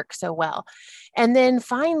make it work so well? And then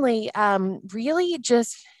finally, really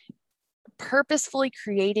just purposefully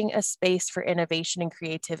creating a space for innovation and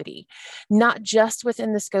creativity, not just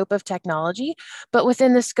within the scope of technology, but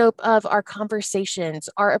within the scope of our conversations,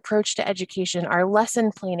 our approach to education, our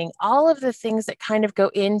lesson planning, all of the things that kind of go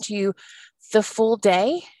into the full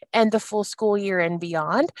day and the full school year and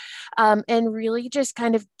beyond, and really just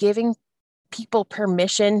kind of giving people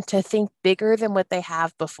permission to think bigger than what they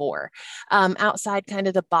have before, outside kind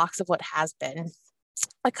of the box of what has been.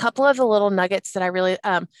 A couple of the little nuggets that I really,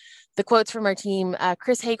 the quotes from our team,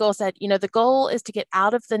 Chris Hagel said, you know, the goal is to get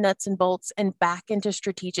out of the nuts and bolts and back into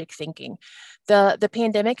strategic thinking. The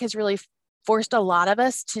pandemic has really forced a lot of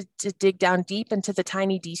us to dig down deep into the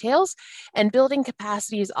tiny details, and building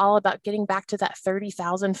capacity is all about getting back to that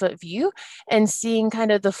 30,000 foot view and seeing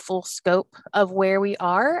kind of the full scope of where we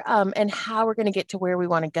are and how we're going to get to where we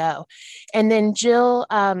want to go. And then Jill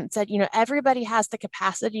said, you know, everybody has the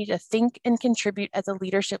capacity to think and contribute at the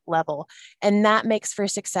leadership level, and that makes for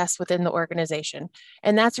success within the organization.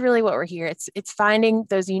 And that's really what we're here. It's finding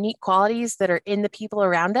those unique qualities that are in the people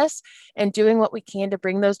around us and doing what we can to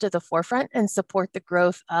bring those to the forefront and support the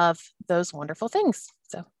growth of those wonderful things.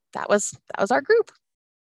 So that was our group.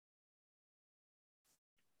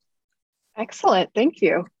 Excellent, thank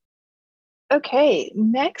you. Okay,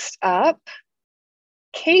 next up,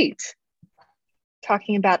 Kate,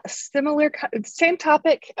 talking about a same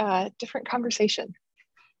topic, different conversation.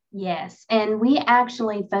 Yes, and we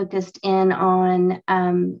actually focused in on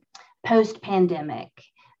post-pandemic,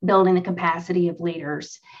 building the capacity of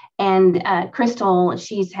leaders. And Crystal,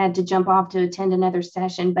 she's had to jump off to attend another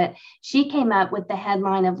session, but she came up with the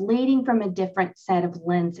headline of leading from a different set of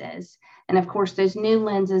lenses. And of course, those new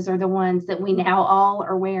lenses are the ones that we now all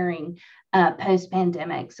are wearing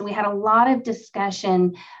post-pandemic. So we had a lot of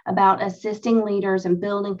discussion about assisting leaders and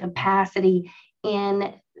building capacity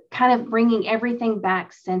in kind of bringing everything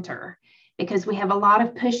back center, because we have a lot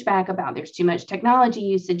of pushback about there's too much technology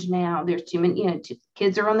usage now. There's too many, you know,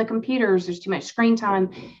 kids are on the computers. There's too much screen time.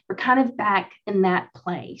 We're kind of back in that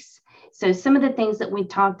place. So some of the things that we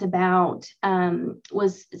talked about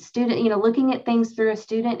was student, you know, looking at things through a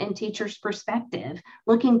student and teacher's perspective,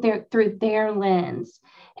 looking through their lens,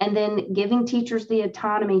 and then giving teachers the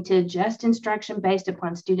autonomy to adjust instruction based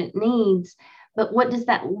upon student needs. But what does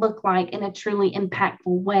that look like in a truly impactful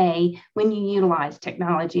way when you utilize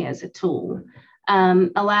technology as a tool?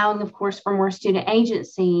 Allowing, of course, for more student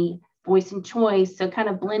agency, voice and choice, so kind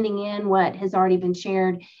of blending in what has already been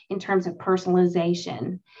shared in terms of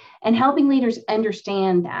personalization, and helping leaders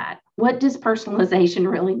understand that. What does personalization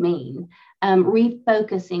really mean?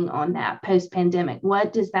 Refocusing on that post-pandemic.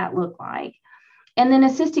 What does that look like? And then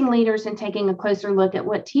assisting leaders in taking a closer look at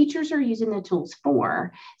what teachers are using the tools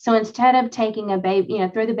for. So instead of taking a baby, you know,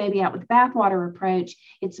 throw the baby out with the bathwater approach,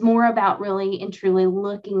 it's more about really and truly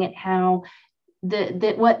looking at how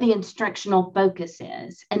what the instructional focus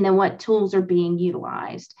is, and then what tools are being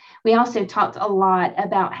utilized. We also talked a lot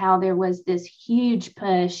about how there was this huge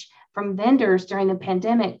push from vendors during the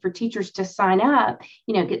pandemic for teachers to sign up,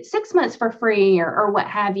 you know, get 6 months for free or what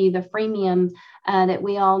have you, the freemium that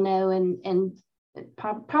we all know and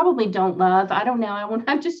probably don't love. I don't know.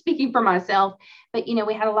 I'm just speaking for myself, but, you know,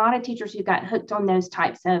 we had a lot of teachers who got hooked on those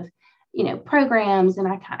types of, you know, programs. And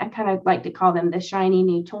I kind of like to call them the shiny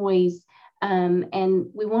new toys. And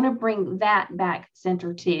we want to bring that back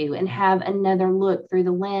center too, and have another look through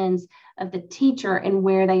the lens of the teacher and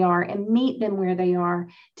where they are, and meet them where they are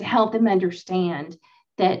to help them understand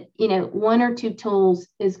that, you know, 1 or 2 tools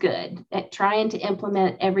is good. At trying to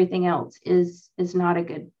implement everything else is not a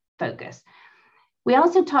good focus. We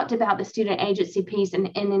also talked about the student agency piece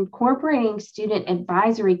and incorporating student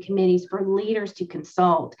advisory committees for leaders to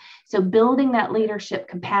consult. So building that leadership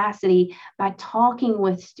capacity by talking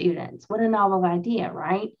with students. What a novel idea,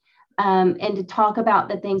 right? And to talk about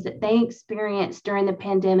the things that they experienced during the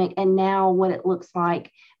pandemic and now what it looks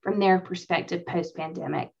like from their perspective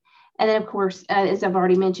post-pandemic. And then, of course, as I've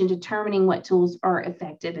already mentioned, determining what tools are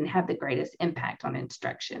effective and have the greatest impact on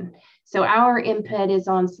instruction. So our input is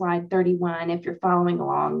on slide 31 if you're following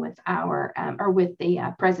along with our or with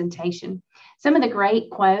the presentation. Some of the great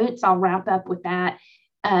quotes, I'll wrap up with that.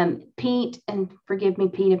 Pete, and forgive me,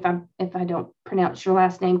 Pete, if I don't pronounce your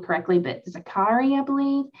last name correctly, but Zakari, I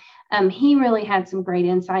believe. He really had some great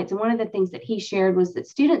insights. And one of the things that he shared was that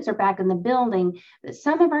students are back in the building, but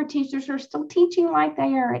some of our teachers are still teaching like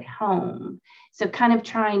they are at home. So kind of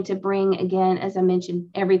trying to bring, again, as I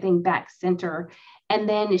mentioned, everything back center. And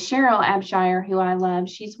then Cheryl Abshire, who I love,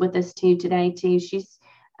 she's with us today too. She's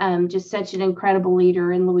just such an incredible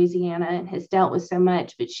leader in Louisiana and has dealt with so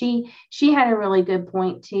much. But she had a really good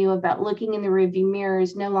point too about looking in the rearview mirror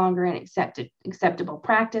is no longer an acceptable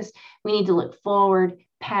practice. We need to look forward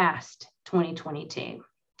past 2022.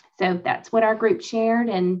 So that's what our group shared,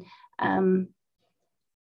 and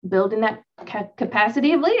building that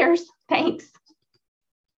capacity of leaders. Thanks.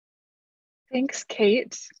 Thanks,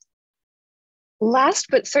 Kate. Last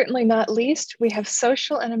but certainly not least, we have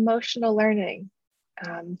social and emotional learning.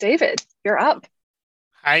 David, you're up.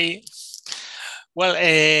 Hi. Well,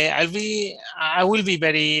 I will be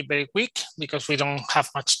very, very quick because we don't have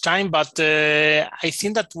much time, but I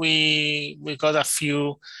think that we got a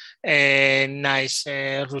few nice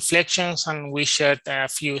reflections, and we shared a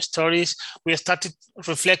few stories. We started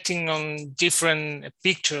reflecting on different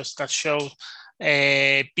pictures that show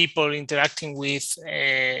people interacting with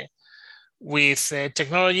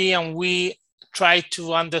technology, and we try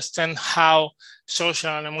to understand how social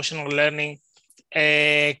and emotional learning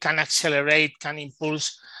can accelerate, can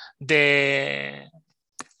impulse the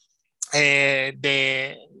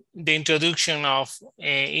introduction of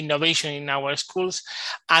innovation in our schools.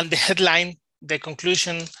 And the headline, the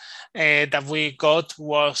conclusion that we got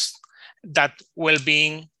was that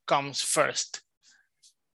well-being comes first.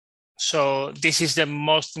 So this is the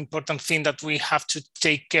most important thing that we have to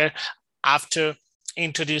take care after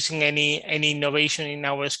introducing any innovation in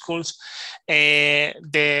our schools.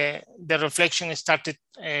 The reflection started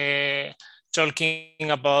talking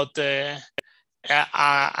about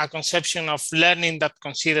a conception of learning that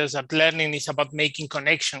considers that learning is about making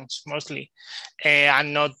connections mostly,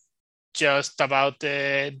 and not just about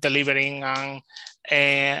delivering and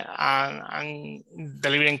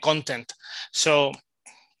delivering content. So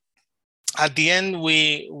at the end,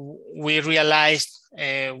 we realized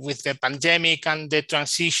with the pandemic and the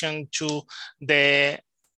transition to the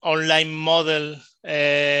online model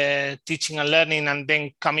teaching and learning, and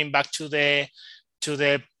then coming back to the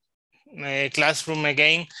classroom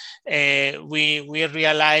again, we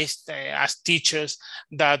realized as teachers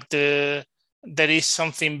that there is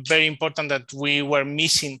something very important that we were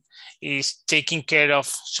missing, is taking care of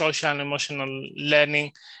social and emotional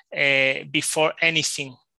learning before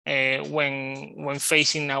anything. When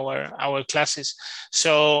facing our classes.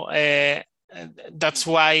 So that's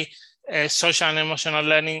why social and emotional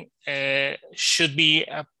learning should be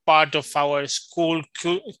a part of our school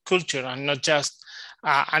culture, and not just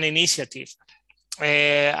an initiative,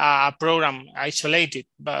 a program isolated,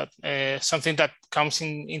 but something that comes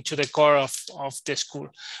into the core of the school.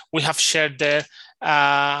 We have shared there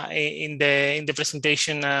in the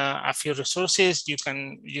presentation a few resources. You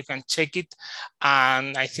can check it,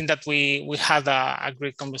 and I think that we had a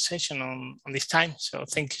great conversation on this time. So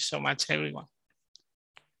thank you so much, everyone.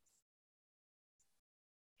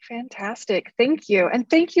 Fantastic, thank you. And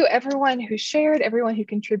thank you everyone who shared, everyone who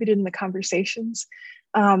contributed in the conversations.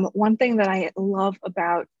 One thing that I love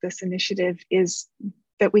about this initiative is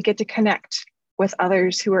that we get to connect with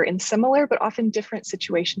others who are in similar but often different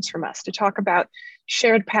situations from us, to talk about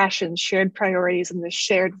shared passions, shared priorities, and the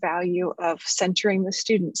shared value of centering the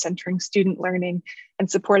student, centering student learning, and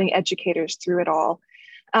supporting educators through it all.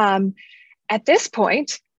 At this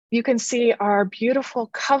point, you can see our beautiful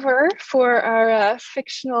cover for our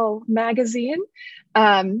fictional magazine,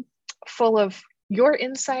 full of your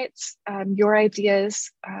insights, your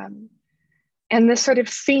ideas, and this sort of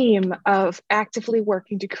theme of actively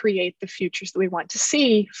working to create the futures that we want to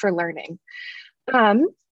see for learning.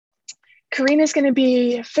 Karina's going to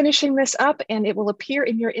be finishing this up, and it will appear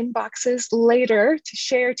in your inboxes later to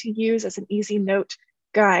share, to use as an easy note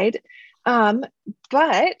guide.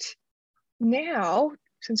 But now,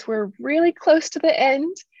 since we're really close to the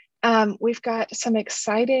end, we've got some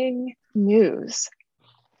exciting news.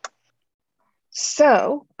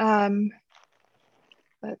 So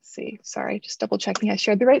let's see, sorry, just double checking I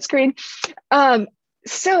shared the right screen.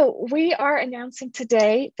 So we are announcing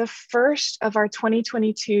today the first of our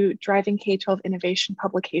 2022 Driving K-12 Innovation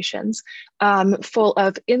publications, full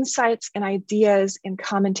of insights and ideas and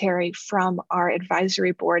commentary from our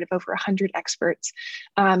advisory board of over 100 experts.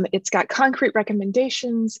 It's got concrete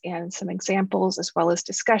recommendations and some examples, as well as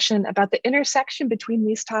discussion about the intersection between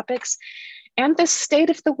these topics and the state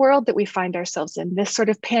of the world that we find ourselves in, this sort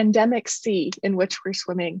of pandemic sea in which we're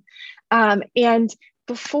swimming. And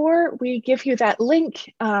before we give you that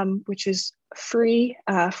link, which is free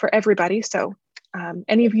for everybody, so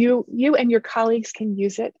any of you and your colleagues can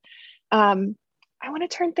use it, I want to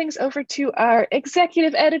turn things over to our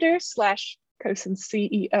executive editor / CoSN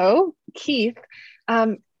CEO, Keith,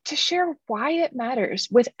 to share why it matters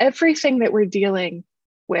with everything that we're dealing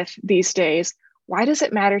with these days. Why does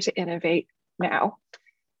it matter to innovate now?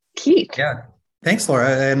 Keith. Yeah. Thanks, Laura,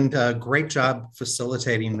 and great job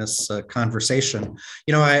facilitating this conversation.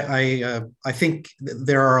 You know, I think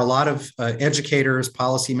there are a lot of educators,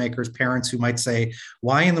 policymakers, parents who might say,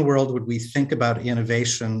 why in the world would we think about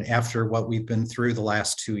innovation after what we've been through the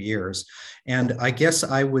last 2 years? And I guess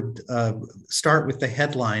I would start with the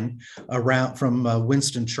headline from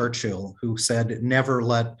Winston Churchill, who said, never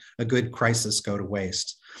let a good crisis go to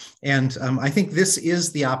waste. And I think this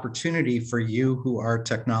is the opportunity for you who are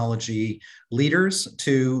technology leaders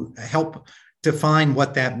to help define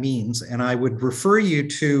what that means. And I would refer you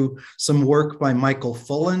to some work by Michael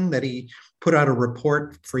Fullen that he put out a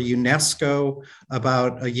report for UNESCO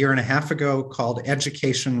about 1.5 years ago called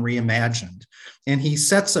Education Reimagined. And he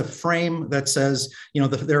sets a frame that says, you know,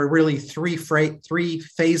 there are really three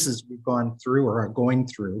phases we've gone through or are going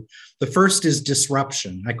through. The first is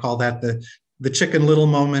disruption. I call that the Chicken Little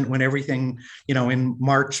moment, when everything, you know, in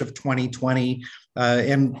March of 2020,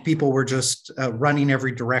 and people were just running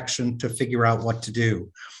every direction to figure out what to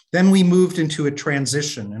do. Then we moved into a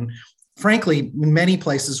transition, and frankly, in many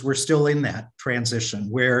places, we're still in that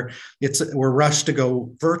transition where we're rushed to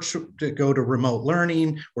go virtual, to go to remote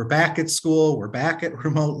learning. We're back at school. We're back at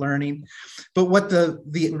remote learning. But what the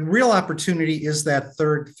real opportunity is that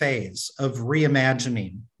third phase of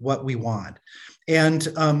reimagining what we want. And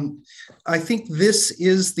I think this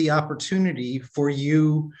is the opportunity for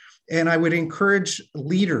you. And I would encourage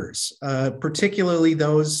leaders, particularly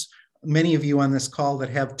many of you on this call that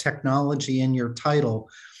have technology in your title,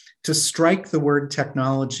 to strike the word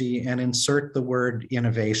technology and insert the word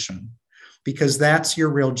innovation, because that's your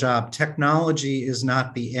real job. Technology is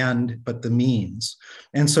not the end, but the means.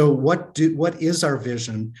 And so what is our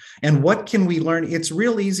vision and what can we learn? It's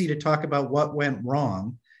real easy to talk about what went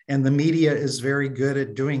wrong, and the media is very good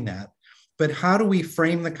at doing that. But how do we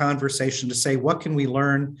frame the conversation to say, what can we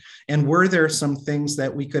learn? And were there some things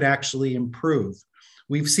that we could actually improve?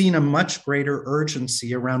 We've seen a much greater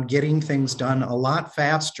urgency around getting things done a lot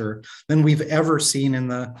faster than we've ever seen in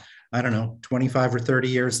the, 25 or 30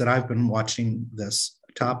 years that I've been watching this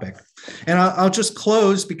topic. And I'll just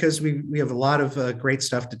close, because we have a lot of great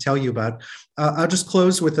stuff to tell you about. I'll just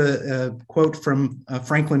close with a quote from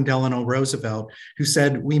Franklin Delano Roosevelt, who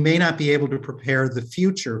said, "We may not be able to prepare the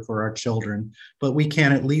future for our children, but we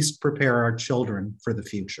can at least prepare our children for the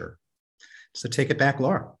future." So take it back,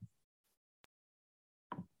 Laura.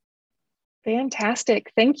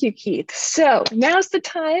 Fantastic. Thank you, Keith. So now's the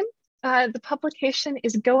time. The publication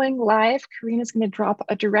is going live. Karina's going to drop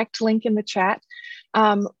a direct link in the chat.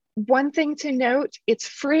 One thing to note, it's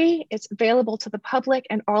free. It's available to the public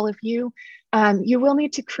and all of you. You will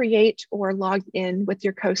need to create or log in with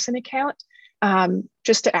your CoSN account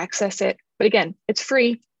just to access it. But again, it's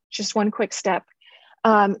free, just one quick step.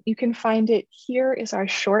 You can find it here is our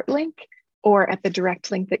short link, or at the direct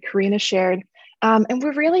link that Karina shared. And we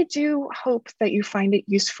really do hope that you find it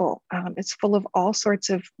useful. It's full of all sorts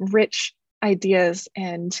of rich ideas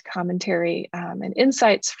and commentary and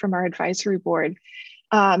insights from our advisory board.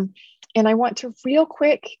 And I want to real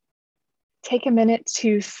quick take a minute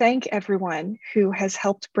to thank everyone who has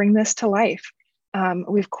helped bring this to life.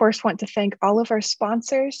 We, of course, want to thank all of our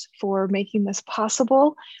sponsors for making this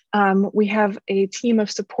possible. We have a team of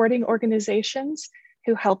supporting organizations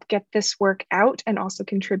who help get this work out and also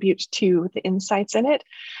contribute to the insights in it.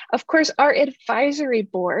 Of course, our advisory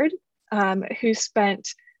board, who spent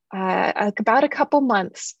about a couple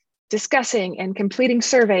months discussing and completing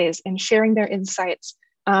surveys and sharing their insights,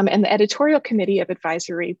 and the editorial committee of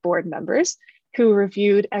advisory board members who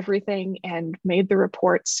reviewed everything and made the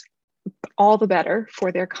reports all the better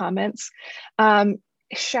for their comments.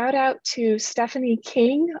 Shout out to Stephanie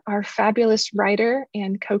King, our fabulous writer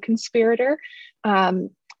and co-conspirator, the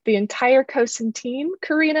entire CoSN team,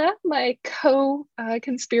 Karina, my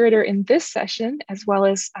co-conspirator in this session, as well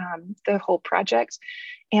as the whole project,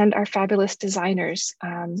 and our fabulous designers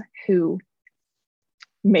who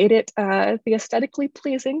made it the aesthetically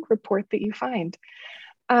pleasing report that you find.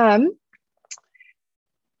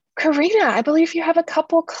 Karina, I believe you have a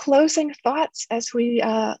couple closing thoughts as we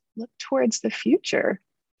look towards the future.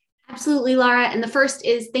 Absolutely, Laura. And the first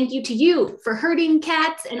is thank you to you for herding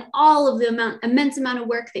cats and all of the immense amount of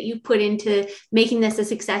work that you put into making this a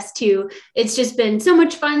success too. It's just been so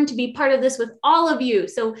much fun to be part of this with all of you.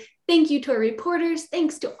 So Thank you to our reporters.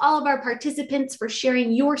 Thanks to all of our participants for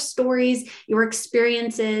sharing your stories, your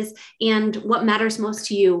experiences, and what matters most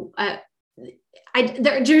to you.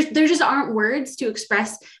 There just aren't words to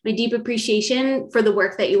express my deep appreciation for the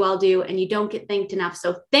work that you all do, and you don't get thanked enough.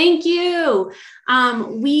 So thank you.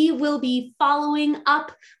 We will be following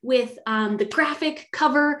up with the graphic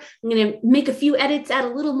cover. I'm going to make a few edits, add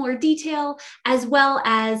a little more detail, as well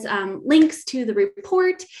as links to the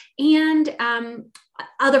report and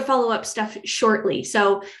other follow-up stuff shortly.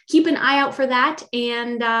 So keep an eye out for that.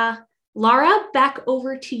 And Laura, back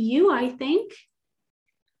over to you, I think.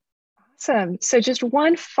 Awesome. So just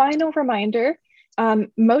one final reminder,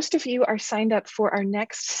 most of you are signed up for our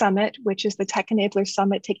next summit, which is the Tech Enabler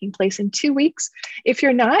Summit taking place in 2 weeks. If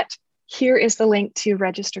you're not, here is the link to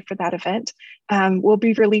register for that event. We'll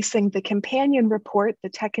be releasing the companion report, the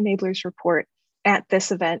Tech Enablers report, at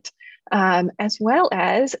this event, as well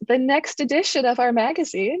as the next edition of our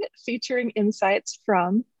magazine featuring insights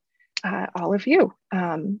from all of you,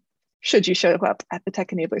 should you show up at the Tech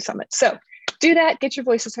Enabler Summit. So do that, get your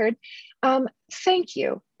voices heard. Thank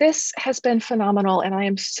you. This has been phenomenal, and I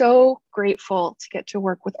am so grateful to get to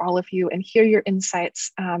work with all of you and hear your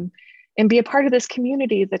insights and be a part of this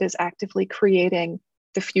community that is actively creating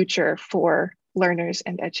the future for learners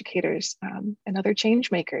and educators and other change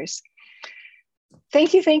makers.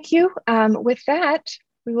 Thank you, thank you. With that,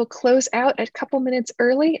 we will close out a couple minutes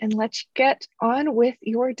early and let you get on with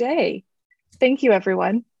your day. Thank you,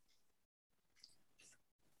 everyone.